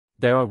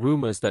There are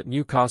rumours that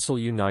Newcastle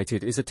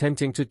United is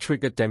attempting to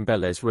trigger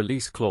Dembele's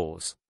release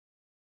clause.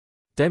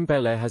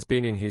 Dembele has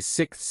been in his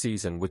sixth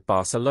season with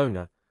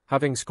Barcelona,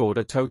 having scored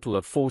a total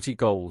of 40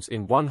 goals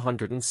in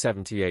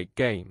 178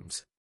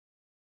 games.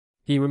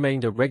 He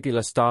remained a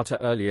regular starter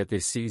earlier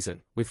this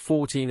season, with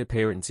 14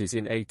 appearances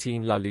in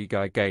 18 La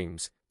Liga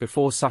games,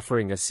 before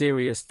suffering a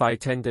serious thigh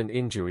tendon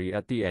injury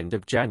at the end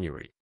of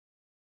January.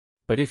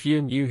 But if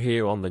you're new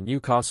here on the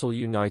Newcastle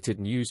United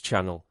news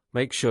channel,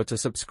 make sure to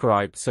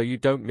subscribe so you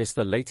don't miss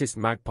the latest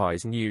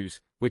Magpies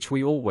news, which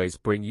we always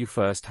bring you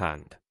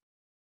firsthand.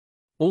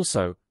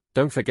 Also,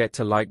 don't forget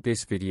to like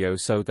this video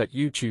so that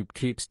YouTube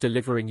keeps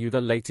delivering you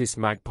the latest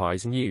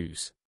Magpies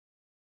news.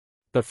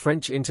 The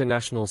French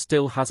international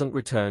still hasn't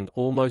returned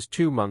almost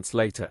 2 months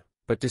later,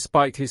 but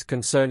despite his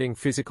concerning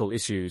physical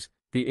issues,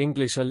 the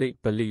English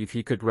elite believe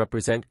he could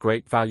represent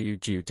great value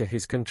due to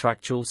his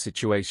contractual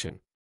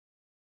situation.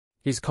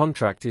 His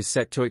contract is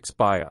set to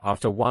expire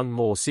after one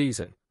more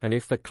season, and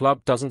if the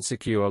club doesn't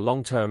secure a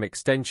long-term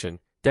extension,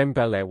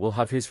 Dembele will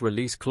have his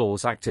release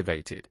clause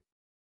activated.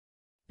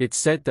 It's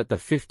said that the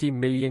 €50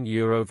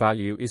 million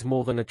value is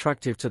more than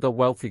attractive to the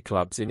wealthy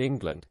clubs in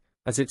England,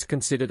 as it's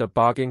considered a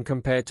bargain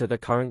compared to the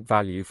current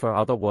value for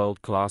other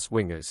world-class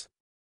wingers.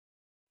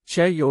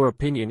 Share your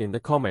opinion in the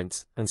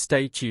comments, and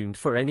stay tuned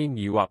for any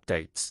new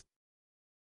updates.